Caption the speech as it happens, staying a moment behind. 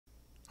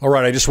All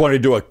right, I just wanted to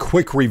do a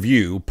quick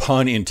review,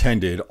 pun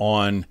intended,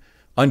 on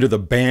Under the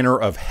Banner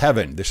of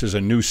Heaven. This is a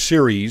new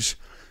series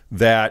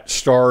that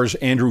stars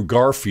Andrew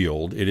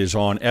Garfield. It is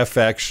on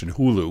FX and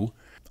Hulu.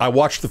 I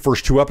watched the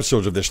first 2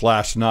 episodes of this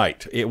last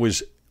night. It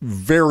was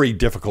very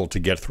difficult to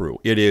get through.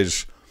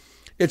 It's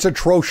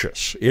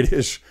atrocious. It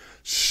is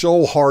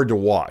so hard to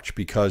watch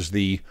because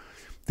the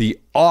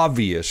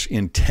obvious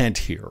intent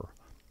here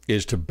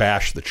is to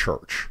bash the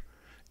church.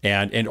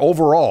 And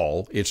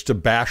overall, it's to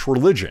bash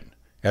religion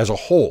as a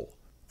whole.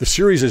 The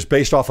series is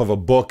based off of a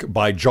book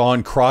by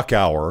John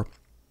Krakauer,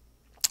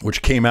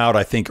 which came out,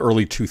 I think,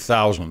 early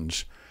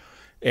 2000s.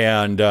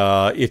 And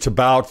it's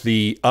about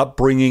the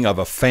upbringing of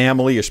a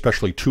family,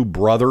 especially 2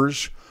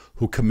 brothers,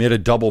 who commit a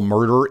double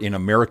murder in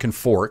American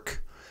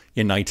Fork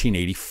in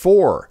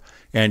 1984.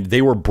 And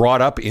they were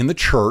brought up in the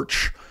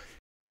church.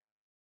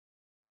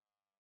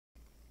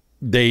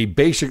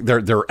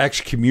 They're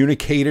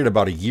excommunicated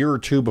about a year or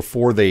 2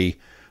 before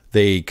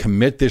they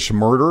commit this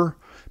murder,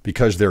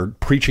 because they're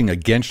preaching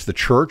against the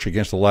church,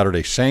 against the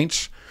Latter-day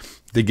Saints.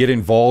 They get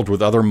involved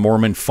with other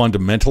Mormon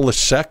fundamentalist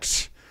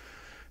sects,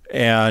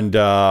 and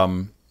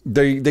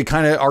they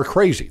kind of are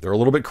crazy. They're a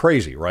little bit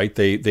crazy, right?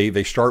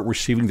 They start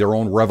receiving their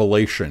own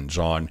revelations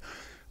on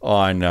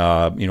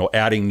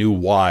adding new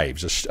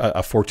wives,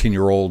 a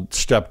 14-year-old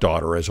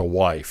stepdaughter as a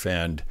wife,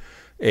 and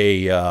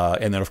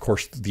then of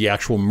course the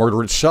actual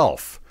murder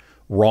itself.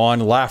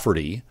 Ron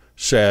Lafferty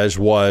says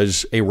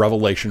was a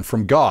revelation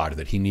from God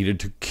that he needed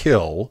to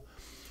kill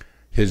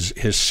his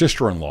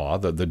sister-in-law.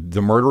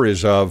 The murder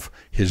is of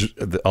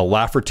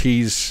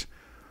Lafferty's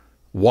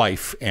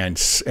wife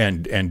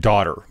and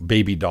daughter,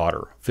 baby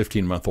daughter,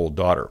 15-month-old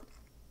daughter.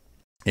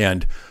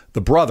 And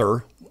the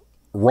brother,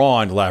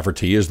 Ron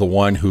Lafferty, is the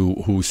one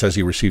who says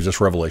he receives this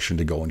revelation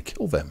to go and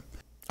kill them.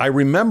 I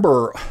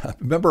remember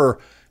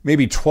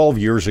maybe 12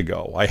 years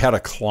ago, I had a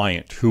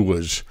client who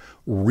was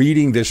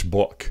reading this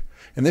book.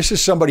 And this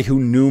is somebody who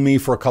knew me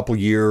for a couple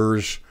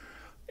years.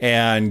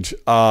 And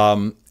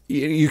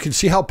you can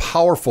see how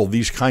powerful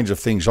these kinds of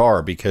things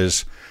are,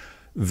 because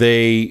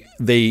they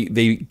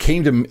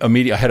came to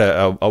immediately. I had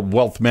a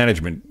wealth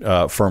management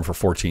firm for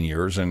 14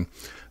 years and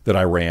that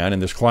I ran. And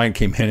this client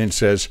came in and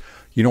says,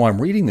 I'm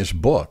reading this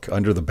book,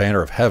 Under the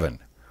Banner of Heaven.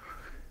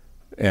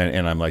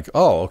 And I'm like,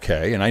 oh,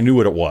 okay. And I knew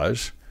what it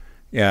was.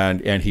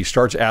 And he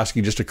starts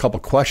asking just a couple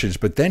questions.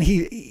 But then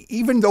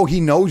even though he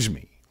knows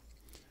me,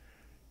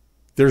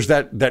 there's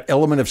that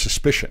element of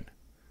suspicion,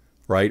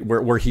 right?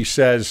 Where he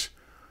says,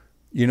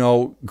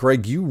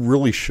 Greg, you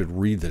really should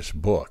read this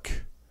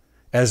book,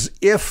 as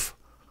if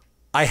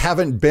I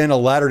haven't been a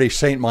Latter-day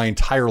Saint my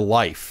entire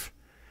life.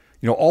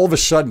 All of a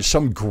sudden,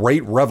 some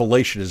great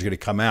revelation is going to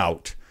come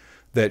out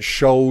that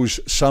shows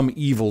some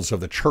evils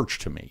of the church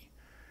to me,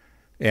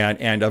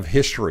 and of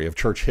history, of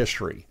church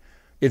history.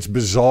 It's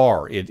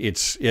bizarre. And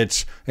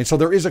so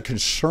there is a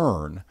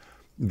concern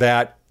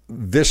that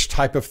this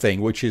type of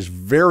thing, which is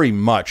very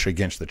much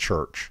against the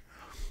church,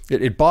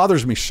 it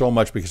bothers me so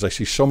much, because I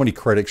see so many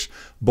critics,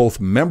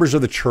 both members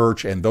of the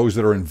church and those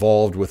that are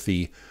involved with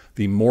the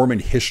Mormon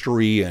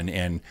history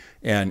and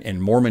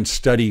Mormon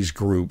studies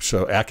groups,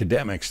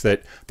 academics,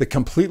 that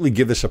completely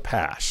give this a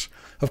pass.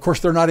 Of course,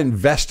 they're not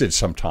invested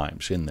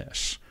sometimes in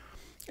this,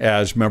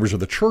 as members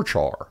of the church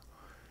are.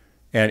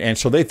 And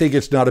so they think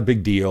it's not a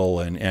big deal.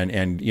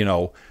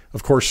 And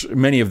of course,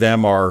 many of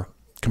them are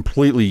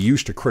completely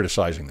used to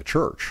criticizing the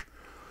church.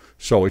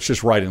 So it's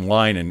just right in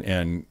line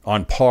and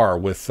on par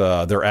with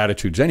their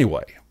attitudes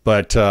anyway.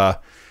 But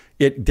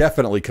it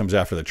definitely comes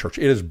after the church.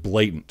 It is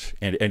blatant,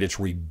 and it's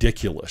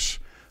ridiculous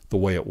the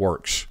way it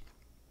works.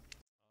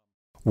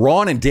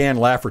 Ron and Dan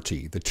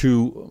Lafferty, the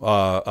 2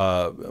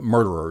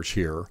 murderers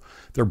here,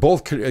 they're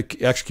both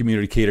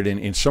excommunicated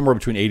in somewhere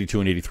between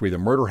 82 and 83. The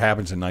murder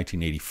happens in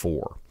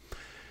 1984.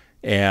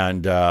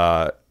 And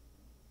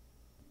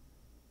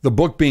the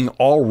book being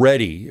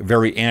already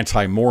very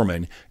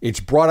anti-Mormon, it's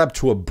brought up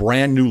to a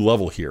brand new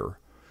level here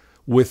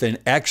with an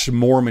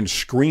ex-Mormon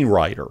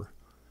screenwriter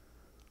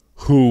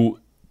who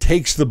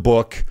takes the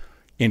book,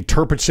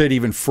 interprets it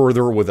even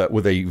further with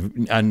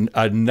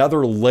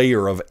another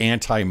layer of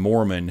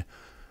anti-Mormon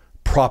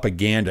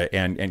propaganda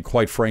and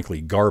quite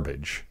frankly,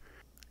 garbage.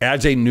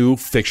 Adds a new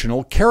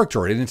fictional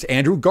character, and it's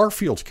Andrew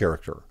Garfield's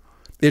character.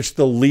 It's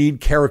the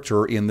lead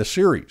character in the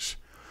series.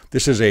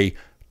 This is a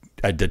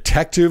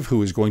detective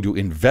who is going to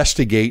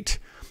investigate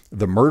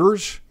the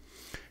murders,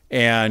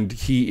 and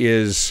he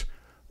is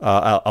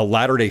a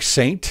Latter-day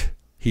Saint.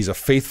 He's a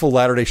faithful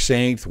Latter-day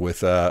Saint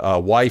with a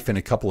wife and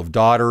a couple of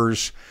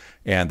daughters,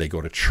 and they go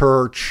to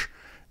church.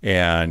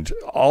 And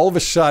all of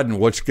a sudden,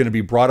 what's going to be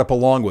brought up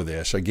along with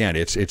this, again,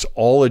 it's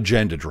all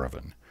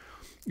agenda-driven,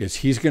 is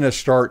he's going to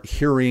start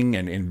hearing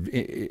and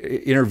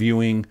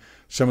interviewing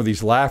some of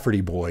these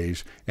Lafferty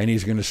boys, and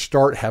he's going to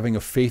start having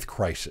a faith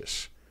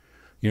crisis.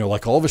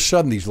 Like all of a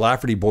sudden, these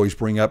Lafferty boys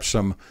bring up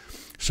some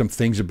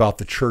things about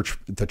the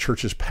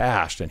church's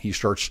past, and he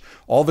starts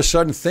all of a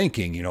sudden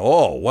thinking,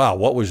 oh wow,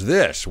 what was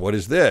this? What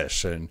is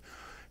this? And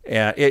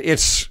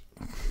it's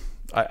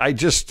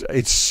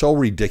so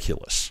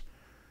ridiculous.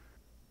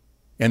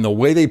 And the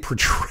way they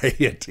portray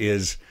it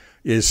is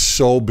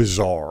so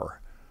bizarre,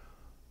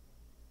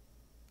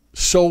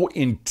 so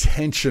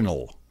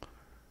intentional.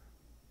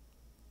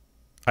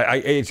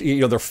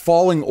 They're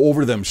falling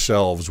over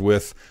themselves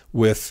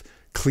with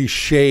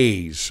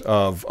cliches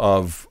of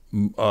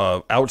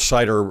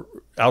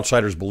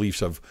outsiders'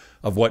 beliefs of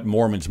what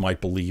Mormons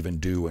might believe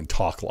and do and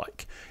talk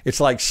like. It's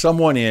like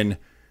someone in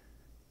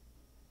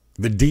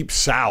the deep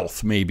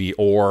South, maybe,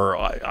 or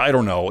I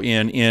don't know,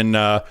 in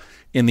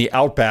the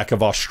outback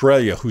of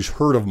Australia, who's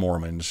heard of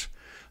Mormons,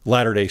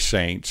 Latter-day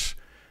Saints,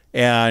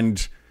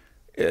 and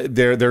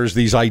there's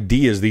these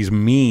ideas, these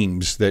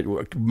memes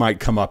that might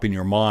come up in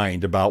your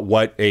mind about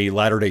what a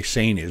Latter-day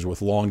Saint is,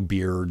 with long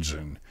beards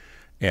and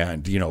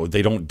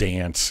they don't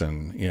dance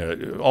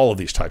and all of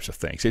these types of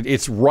things.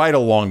 It's right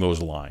along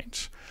those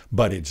lines,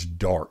 but it's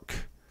dark.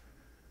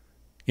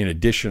 In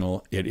addition,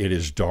 it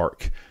is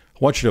dark.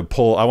 I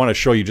want to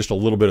show you just a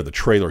little bit of the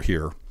trailer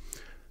here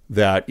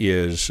that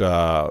is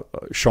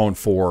shown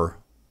for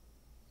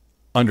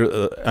Under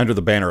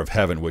the Banner of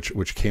Heaven,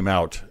 which came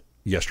out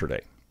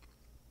yesterday.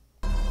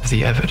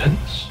 The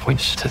evidence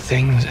points to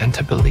things and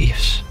to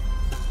beliefs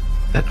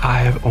that I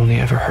have only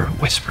ever heard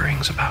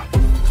whisperings about.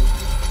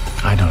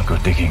 I don't go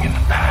digging in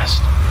the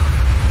past.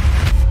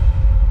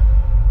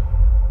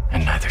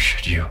 And neither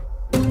should you.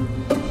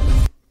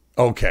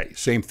 Okay,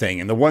 same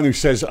thing. And the one who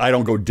says, I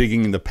don't go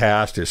digging in the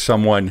past, is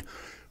someone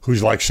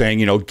who's like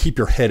saying, keep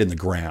your head in the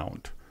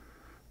ground.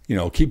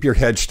 Keep your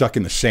head stuck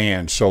in the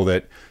sand so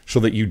that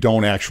you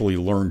don't actually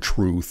learn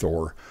truth.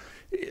 Or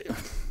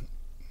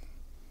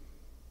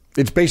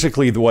it's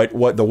basically the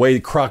way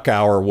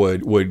Krakauer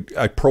would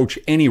approach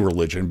any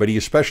religion, but he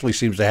especially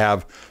seems to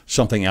have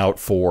something out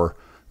for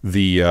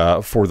the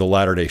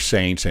Latter-day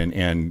Saints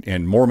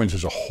and Mormons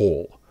as a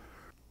whole.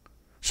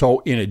 So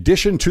in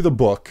addition to the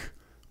book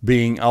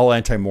being all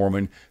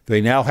anti-Mormon,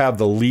 they now have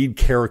the lead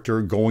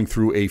character going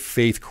through a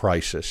faith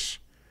crisis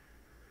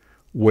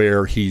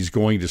where he's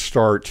going to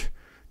start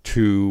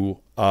to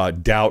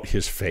doubt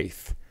his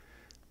faith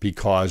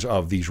because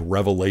of these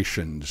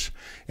revelations.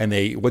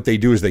 And what they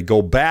do is they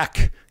go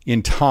back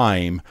in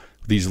time,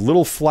 these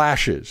little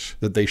flashes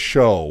that they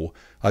show,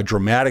 a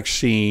dramatic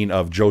scene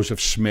of Joseph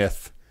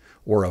Smith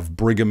or of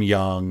Brigham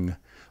Young,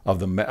 of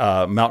the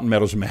Mountain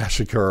Meadows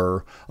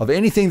Massacre, of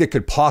anything that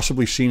could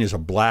possibly be seen as a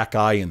black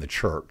eye in the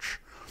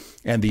church.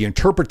 And the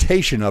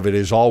interpretation of it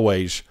is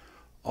always,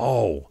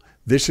 oh,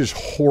 this is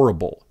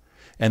horrible.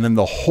 And then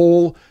the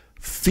whole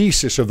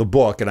thesis of the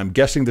book, and I'm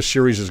guessing the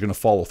series is going to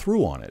follow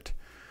through on it,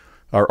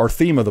 our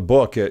theme of the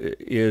book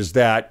is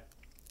that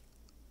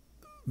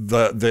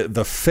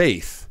the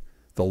faith,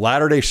 the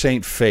Latter-day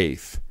Saint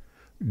faith,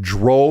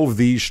 drove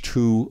these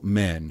two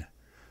men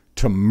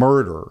to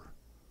murder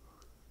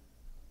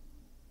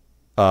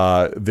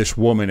this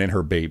woman and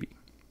her baby.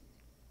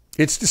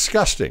 It's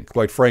disgusting,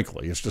 quite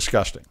frankly. It's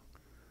disgusting.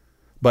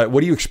 But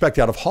what do you expect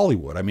out of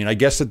Hollywood? I mean, I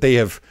guess that they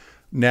have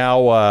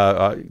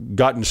now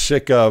gotten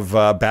sick of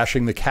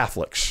bashing the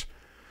Catholics.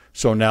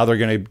 So now they're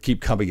going to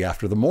keep coming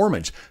after the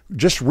Mormons.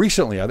 Just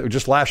recently,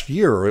 just last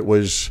year,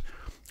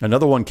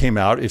 another one came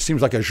out. It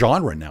seems like a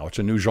genre now. It's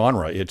a new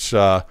genre. It's,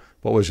 Murder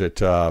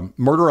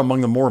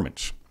Among the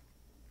Mormons,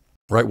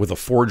 right? With the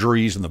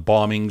forgeries and the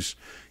bombings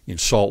in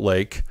Salt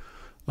Lake.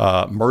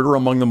 Murder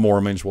Among the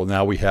Mormons. Well,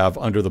 now we have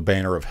Under the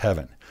Banner of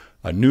Heaven,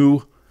 a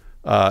new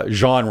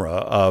genre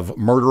of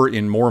murder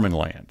in Mormon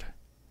land.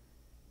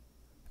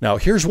 Now,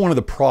 here's one of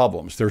the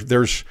problems.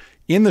 There's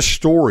in the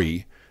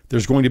story,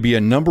 there's going to be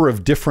a number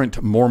of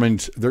different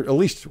Mormons. There are at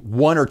least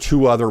one or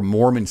two other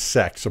Mormon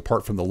sects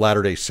apart from the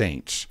Latter-day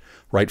Saints,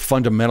 right?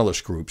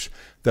 Fundamentalist groups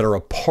that are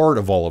a part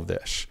of all of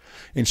this.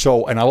 And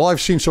all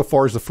I've seen so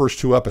far is the first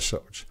 2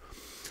 episodes.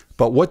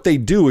 But what they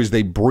do is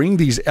they bring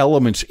these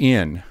elements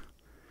in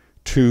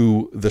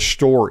to the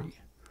story.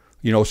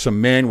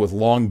 Some men with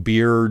long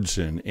beards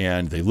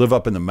and they live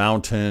up in the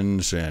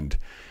mountains and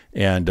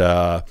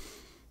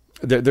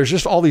there's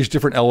just all these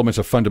different elements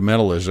of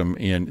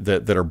fundamentalism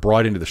that are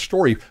brought into the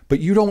story, but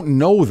you don't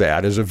know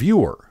that as a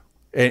viewer.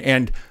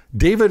 And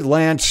David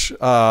Lance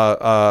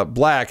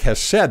Black has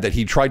said that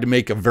he tried to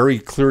make a very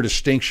clear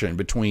distinction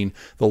between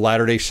the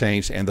Latter-day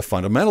Saints and the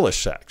fundamentalist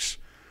sects.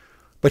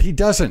 But he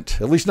doesn't,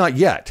 at least not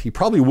yet. He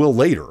probably will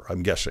later,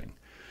 I'm guessing.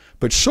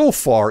 But so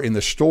far in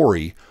the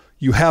story,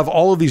 you have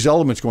all of these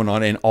elements going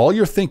on, and all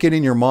you're thinking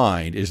in your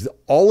mind is that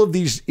all of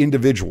these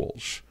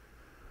individuals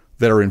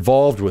that are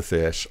involved with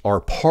this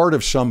are part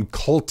of some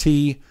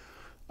culty,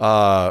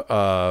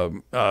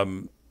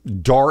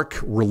 dark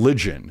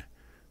religion,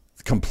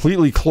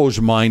 completely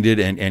closed-minded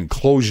and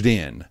closed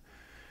in.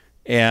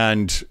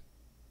 And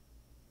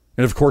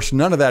of course,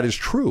 none of that is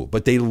true,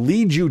 but they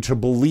lead you to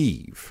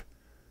believe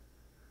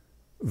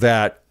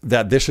that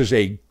this is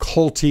a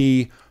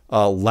culty,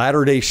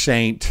 Latter-day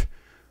Saint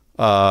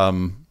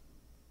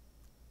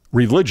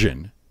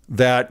religion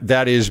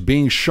that is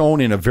being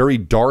shown in a very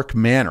dark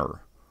manner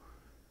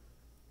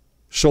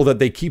so that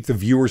they keep the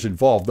viewers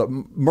involved. The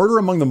Murder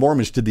Among the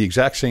Mormons did the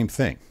exact same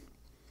thing.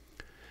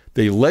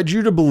 They led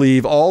you to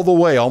believe all the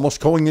way, almost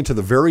going into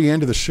the very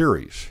end of the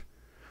series,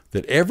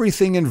 that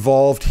everything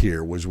involved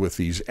here was with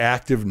these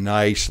active,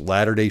 nice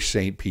Latter-day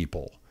Saint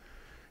people,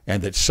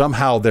 and that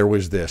somehow there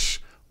was this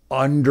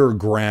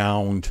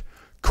underground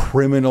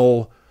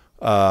criminal,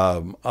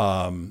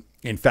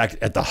 in fact,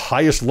 at the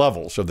highest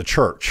levels of the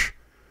church,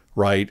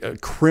 right? A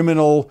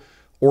criminal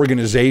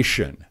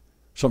organization,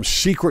 some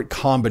secret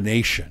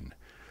combination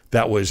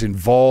that was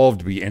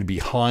involved and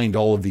behind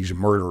all of these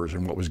murders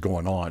and what was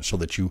going on, so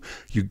that you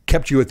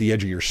kept you at the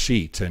edge of your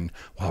seat. And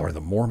wow, are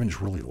the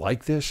Mormons really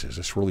like this? Is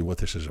this really what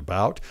this is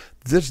about?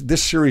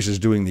 This series is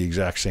doing the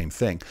exact same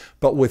thing,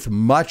 but with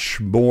much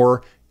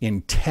more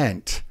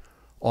intent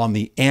on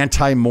the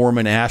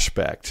anti-Mormon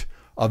aspect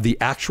of the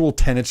actual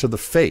tenets of the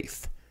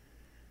faith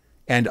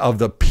and of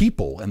the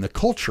people and the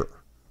culture.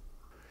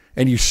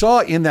 And you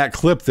saw in that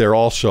clip there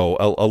also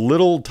a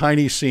little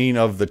tiny scene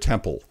of the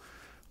temple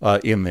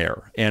in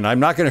there. And I'm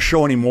not going to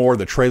show any more.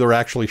 The trailer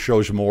actually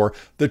shows more.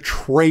 The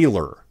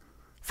trailer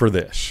for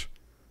this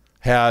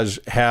has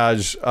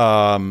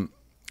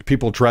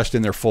people dressed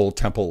in their full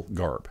temple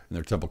garb, in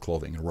their temple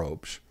clothing and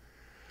robes.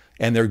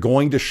 And they're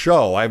going to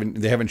show, I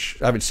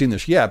haven't seen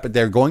this yet, but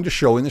they're going to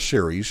show in the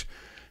series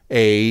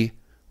a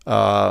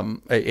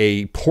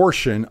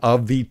portion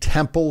of the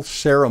temple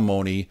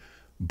ceremony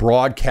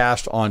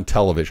broadcast on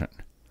television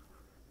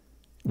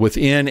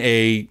within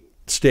a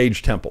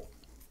staged temple.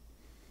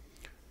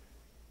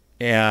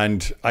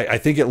 And I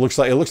think it looks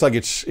like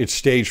it's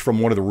staged from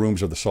one of the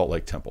rooms of the Salt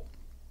Lake Temple.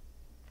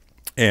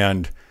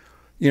 And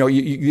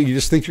you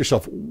just think to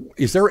yourself,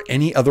 is there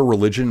any other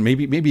religion,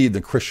 maybe the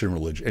Christian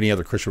religion, any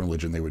other Christian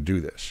religion they would do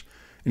this?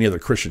 Any other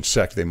Christian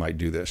sect they might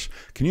do this?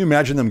 Can you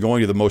imagine them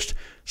going to the most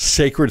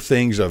sacred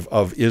things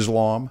of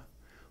Islam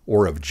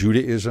or of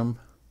Judaism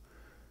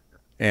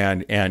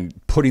and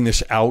putting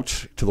this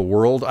out to the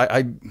world?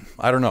 I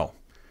don't know.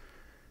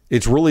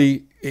 It's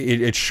really,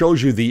 it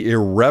shows you the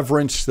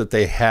irreverence that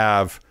they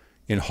have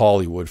in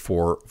Hollywood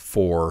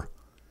for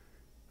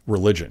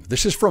religion.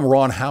 This is from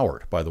Ron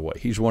Howard, by the way.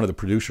 He's one of the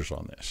producers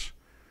on this.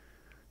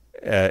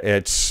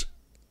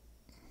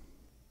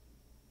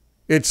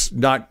 It's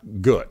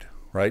not good,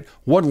 right?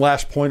 One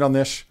last point on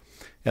this,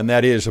 and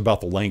that is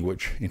about the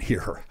language in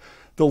here.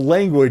 The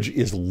language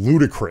is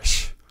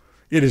ludicrous.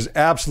 It is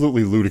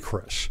absolutely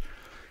ludicrous.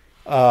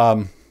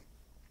 There's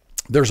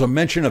a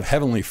mention of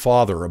Heavenly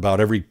Father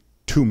about every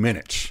 2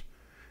 minutes.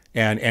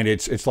 And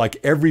it's like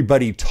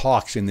everybody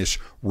talks in this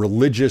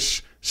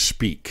religious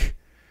speak,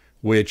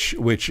 which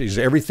is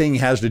everything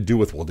has to do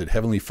with, well, did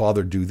Heavenly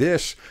Father do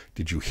this?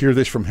 Did you hear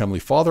this from Heavenly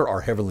Father?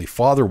 Our Heavenly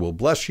Father will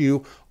bless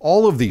you.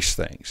 All of these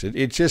things.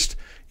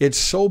 It's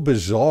so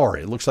bizarre.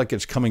 It looks like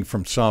it's coming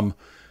from some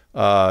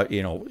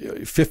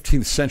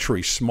 15th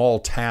century small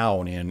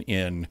town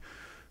in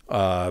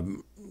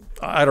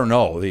I don't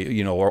know,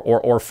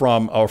 or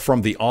from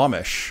the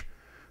Amish.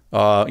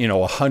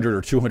 100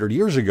 or 200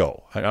 years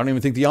ago. I don't even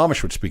think the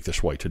Amish would speak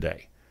this way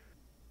today.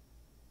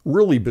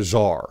 Really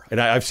bizarre. And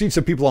I've seen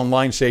some people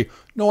online say,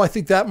 no, I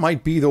think that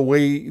might be the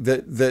way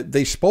that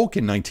they spoke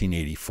in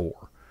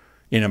 1984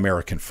 in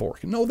American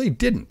Fork. No, they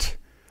didn't.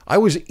 I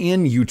was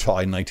in Utah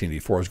in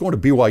 1984. I was going to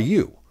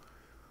BYU.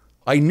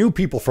 I knew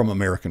people from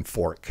American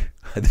Fork.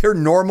 They're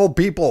normal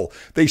people.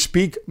 They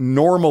speak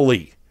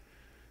normally.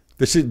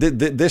 It's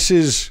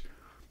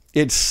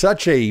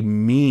such a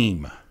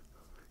meme.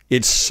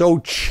 It's so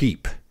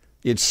cheap.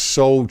 It's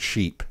so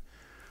cheap.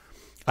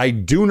 I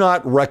do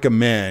not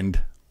recommend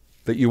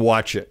that you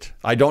watch it.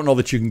 I don't know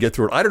that you can get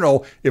through it. I don't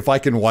know if I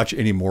can watch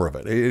any more of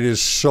it. It is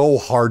so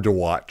hard to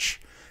watch.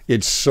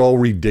 It's so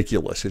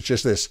ridiculous. It's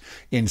just this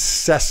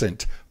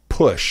incessant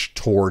push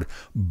toward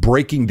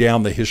breaking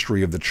down the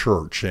history of the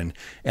church and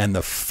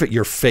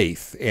your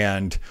faith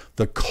and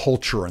the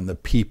culture and the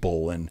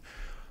people. And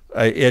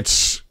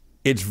it's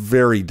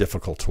very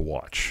difficult to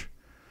watch.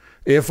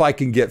 If I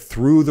can get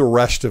through the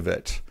rest of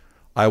it,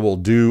 I will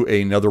do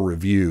another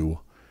review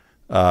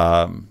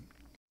when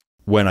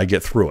I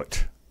get through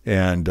it.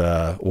 And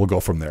we'll go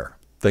from there.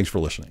 Thanks for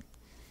listening.